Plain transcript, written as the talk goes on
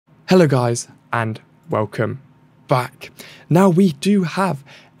Hello guys and welcome back. Now we do have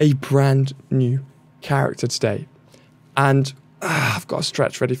a brand new character today and I've got a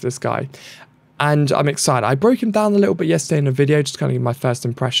stretch ready for this guy and I'm excited. I broke him down a little bit yesterday in a video, just kind of give my first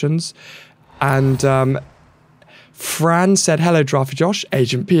impressions, and Fran said, hello GiraffeyJosh,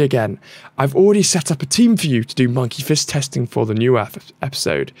 Agent P again. I've already set up a team for you to do monkey fist testing for the new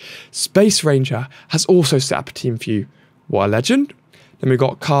episode. Space Ranger has also set up a team for you. What a legend. Then we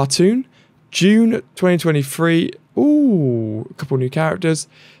got Cartoon, June 2023. Ooh, a couple new characters.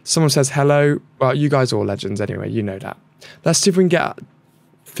 Someone says hello. Well, you guys are all legends anyway, you know that. Let's see if we can get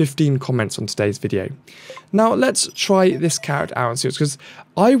 15 comments on today's video. Now, let's try this character out and see, because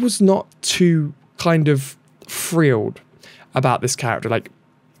I was not too kind of thrilled about this character. Like,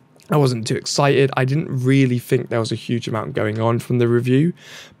 I wasn't too excited. I didn't really think there was a huge amount going on from the review,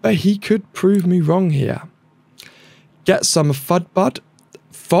 but he could prove me wrong here. Get some FUD Bud.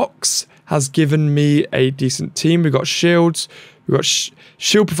 Fox has given me a decent team. We've got shields. We've got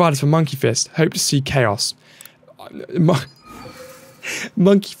shield providers for Monkey Fist. Hope to see chaos.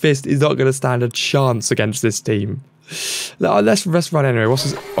 Monkey Fist is not going to stand a chance against this team. Let's run anyway. What's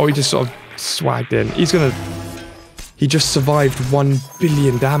his? Oh, he just sort of swagged in. He just survived 1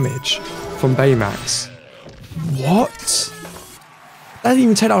 billion damage from Baymax. What? That didn't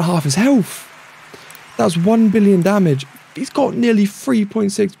even take out half his health. That was 1 billion damage. He's got nearly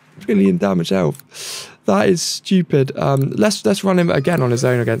 3.6 billion damage health. That is stupid. Let's run him again on his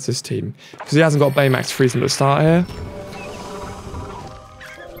own against this team, because he hasn't got Baymax to freeze him at the start here.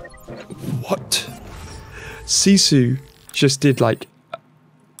 What? Sisu just did like...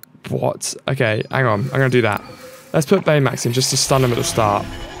 What? Okay, hang on. I'm going to do that. Let's put Baymax in just to stun him at the start.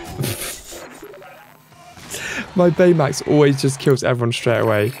 My Baymax always just kills everyone straight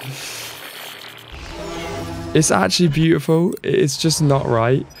away. It's actually beautiful. It's just not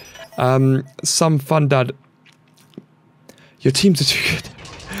right. Some fun dad. Your teams are too good.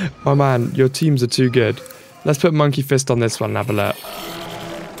 My man, your teams are too good. Let's put Monkey Fist on this one and have a look.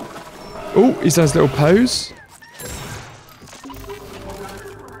 Oh, he's done his little pose.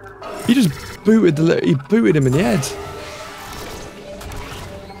 He just booted him in the head.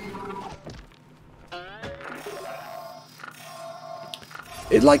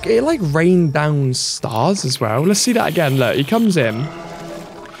 It like rained down stars as well. Let's see that again. Look, he comes in.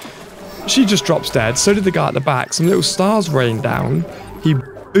 She just drops dead. So did the guy at the back. Some little stars rain down. He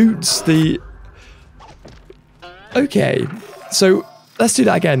boots the... Okay, so let's do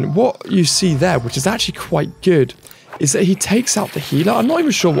that again. What you see there, which is actually quite good, is that he takes out the healer. I'm not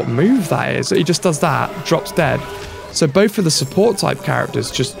even sure what move that is. He just does that, drops dead. So both of the support type characters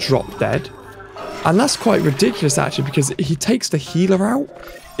just drop dead. And that's quite ridiculous, actually, because he takes the healer out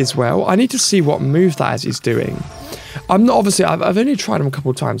as well. I need to see what move that is he's doing. I'm not, obviously, I've only tried him a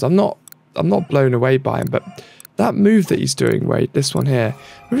couple of times. I'm not blown away by him, but that move that he's doing, wait, this one here,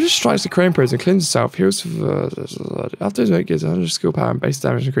 he just strikes the crane pros and cleans himself. Heals after his mate gets 100 skill power and base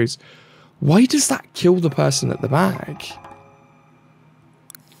damage increase. Why does that kill the person at the back?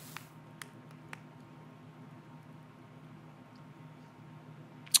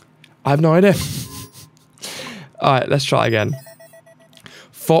 I have no idea. Alright, let's try again.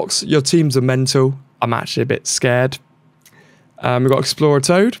 Fox, your teams are mental. I'm actually a bit scared. We've got Explorer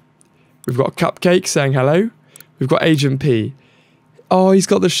Toad. We've got Cupcake saying hello. We've got Agent P. Oh, he's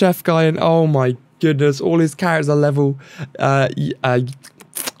got the chef guy in. Oh my goodness. All his characters are level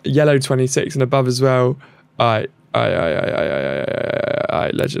yellow 26 and above as well. Alright. Alright,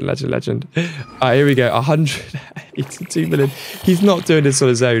 legend. Alright, here we go. 182 million. He's not doing this on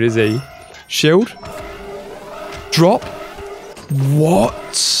his own, is he? Shield. Drop.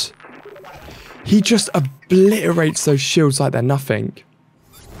 What? He just obliterates those shields like they're nothing.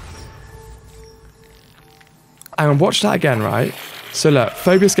 And watch that again, right? So look,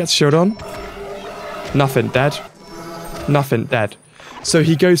 Phobius gets shield on. Nothing, dead. Nothing, dead. So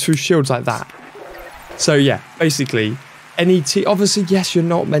he goes through shields like that. So yeah, basically, any team, obviously, yes, you're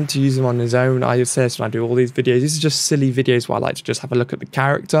not meant to use him on his own. I say this when I do all these videos. These are just silly videos where I like to just have a look at the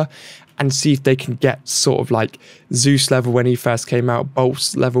character and see if they can get sort of like Zeus level when he first came out,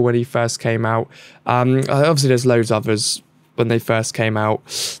 Bolt's level when he first came out. Obviously, there's loads of others when they first came out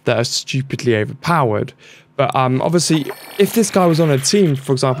that are stupidly overpowered. But obviously, if this guy was on a team,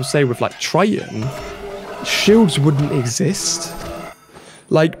 for example, say with like Triton, shields wouldn't exist.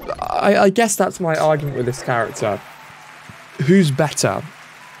 Like, I guess that's my argument with this character. Who's better,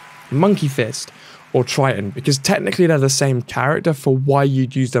 Monkey Fist or Triton? Because technically they're the same character for why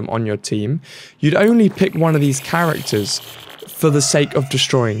you'd use them on your team. You'd only pick one of these characters for the sake of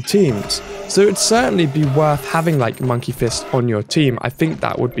destroying teams. So it'd certainly be worth having like Monkey Fist on your team. I think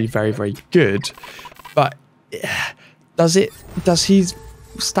that would be very, very good. But does he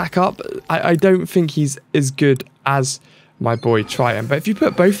stack up? I don't think he's as good as my boy Triton. But if you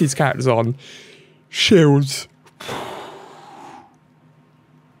put both these characters on shields,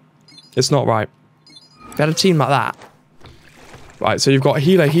 it's not right. If you had a team like that. Right, so you've got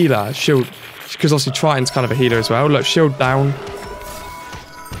healer, shield, because obviously Triton's kind of a healer as well. Look, shield down.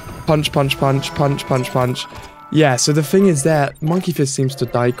 Punch, punch, punch, punch, punch, punch. Yeah, so the thing is there, Monkey Fist seems to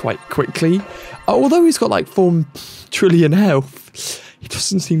die quite quickly. Although he's got like 4 trillion health, he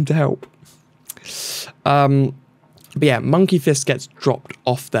doesn't seem to help. But yeah, Monkey Fist gets dropped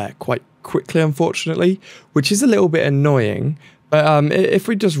off there quite quickly, unfortunately, which is a little bit annoying. But if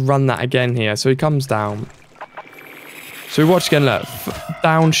we just run that again here, so he comes down. So we watch again, look,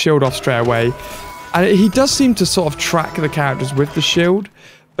 down, shield off straight away. And he does seem to sort of track the characters with the shield.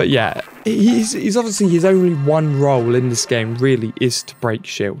 But yeah, he's obviously, his only one role in this game really is to break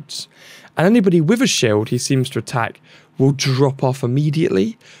shields. And anybody with a shield he seems to attack will drop off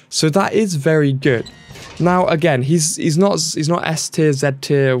immediately. So that is very good. Now again, he's not S tier, Z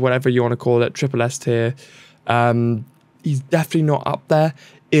tier, whatever you want to call it, triple S tier. He's definitely not up there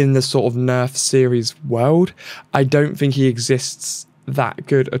in the sort of Nerf series world. I don't think he exists that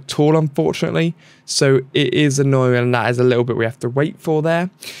good at all, unfortunately. So it is annoying, and that is a little bit we have to wait for there.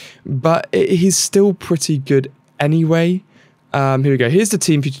 But he's still pretty good anyway. Here we go. Here's the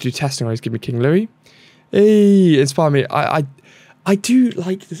team for you to do testing on. He's giving me King Louis. Hey, inspire me. I do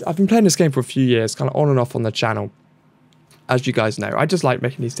like this. I've been playing this game for a few years, kind of on and off on the channel. As you guys know, I just like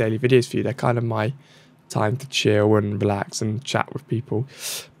making these daily videos for you. They're kind of my time to chill and relax and chat with people.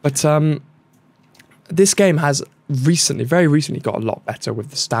 But this game has very recently got a lot better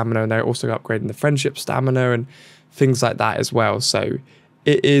with the stamina, and they're also upgrading the friendship stamina and things like that as well. So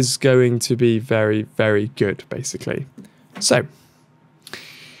it is going to be very, very good, basically. So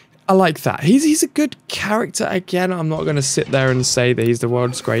I like that. He's a good character. Again, I'm not going to sit there and say that he's the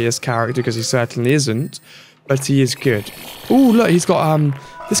world's greatest character, because he certainly isn't, but he is good. Oh, look, he's got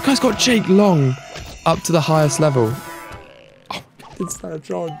this guy's got Jake Long up to the highest level. Oh, he didn't stand a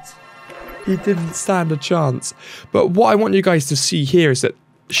chance. He didn't stand a chance. But what I want you guys to see here is that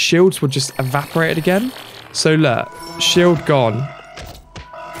shields were just evaporated again. So look, shield gone.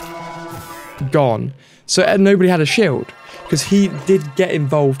 Gone. So nobody had a shield, because he did get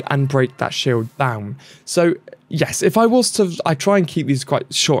involved and break that shield down. So yes, if I was to, I try and keep these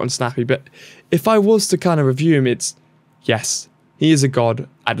quite short and snappy, but if I was to kind of review him, it's, yes, he is a god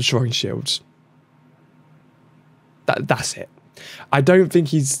at destroying shields. That's it. I don't think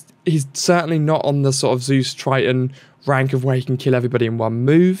he's certainly not on the sort of Zeus Triton rank of where he can kill everybody in one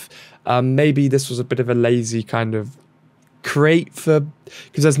move. Maybe this was a bit of a lazy kind of create for,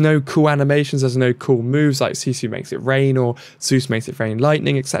 because there's no cool animations, there's no cool moves like Sisu makes it rain or Zeus makes it rain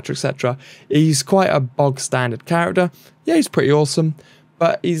lightning, etc, etc. He's quite a bog standard character. Yeah, he's pretty awesome,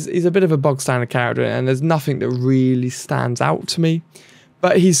 but he's a bit of a bog standard character, and there's nothing that really stands out to me.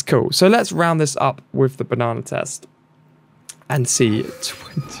 But he's cool. So let's round this up with the banana test and see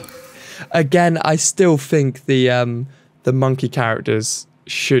 20. Again, I still think the monkey characters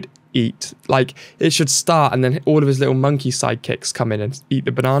should eat. Like, it should start and then all of his little monkey sidekicks come in and eat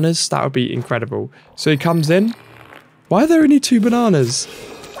the bananas. That would be incredible. So he comes in. Why are there only 2 bananas?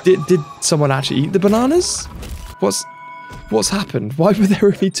 Did someone actually eat the bananas? What's happened? Why were there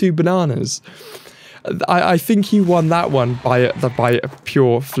only 2 bananas? I think he won that one by a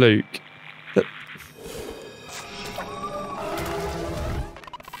pure fluke.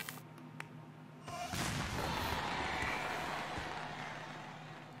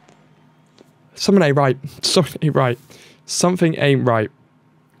 Something ain't right. Something ain't right. Something ain't right.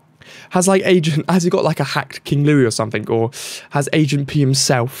 Has he got like a hacked King Louis or something? Or has Agent P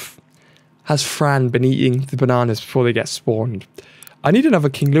himself, has Fran been eating the bananas before they get spawned? I need another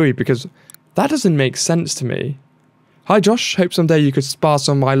King Louis, because that doesn't make sense to me. Hi Josh, hope someday you could spar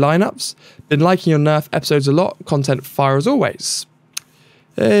some of my lineups. Been liking your Nerf episodes a lot. Content fire as always.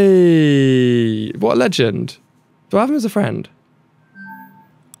 Hey, what a legend. Do I have him as a friend?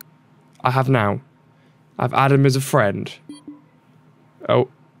 I have now. I've added him as a friend. Oh.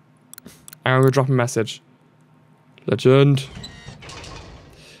 I'm going to drop a message. Legend.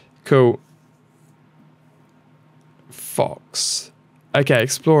 Cool. Fox. Okay,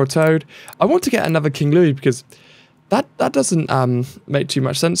 Explorer Toad. I want to get another King Louis, because that doesn't make too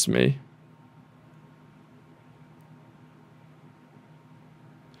much sense to me.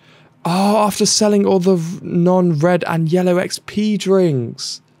 Oh, after selling all the non-red and yellow XP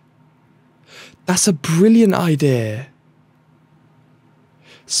drinks. That's a brilliant idea.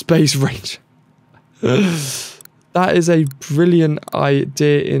 Space Ranger. That is a brilliant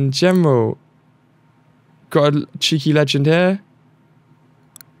idea in general. Got a cheeky legend here.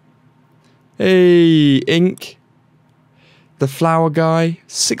 Hey, Ink. The flower guy.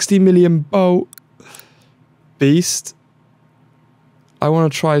 60 million bolt. Beast. I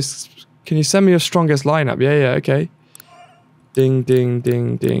want to try... Can you send me your strongest lineup? Yeah, okay. Ding, ding,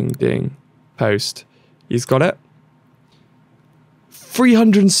 ding, ding, ding. Post. He's got it.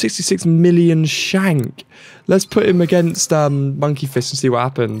 366 million shank. Let's put him against Monkey Fist and see what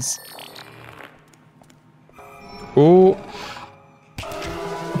happens. Oh.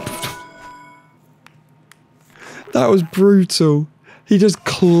 That was brutal. He just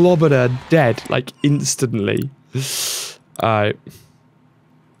clobbered her dead, like, instantly. Alright.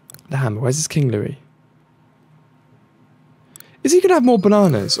 Damn, where's his King Louis? Is he going to have more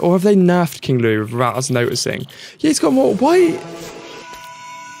bananas? Or have they nerfed King Louis without us noticing? Yeah, he's got more. Why?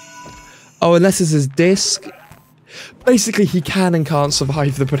 Oh, unless it's his disc. Basically, he can and can't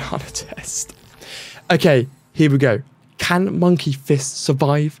survive the banana test. Okay, here we go. Can Monkey Fist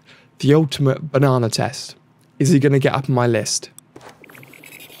survive the ultimate banana test? Is he going to get up on my list?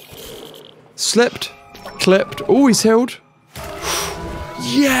 Slipped. Clipped. Oh, he's healed.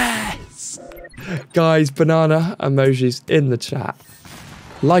 Yes! Guys, banana emojis in the chat.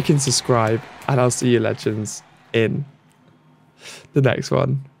 Like and subscribe, and I'll see you legends in the next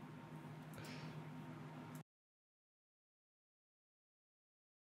one.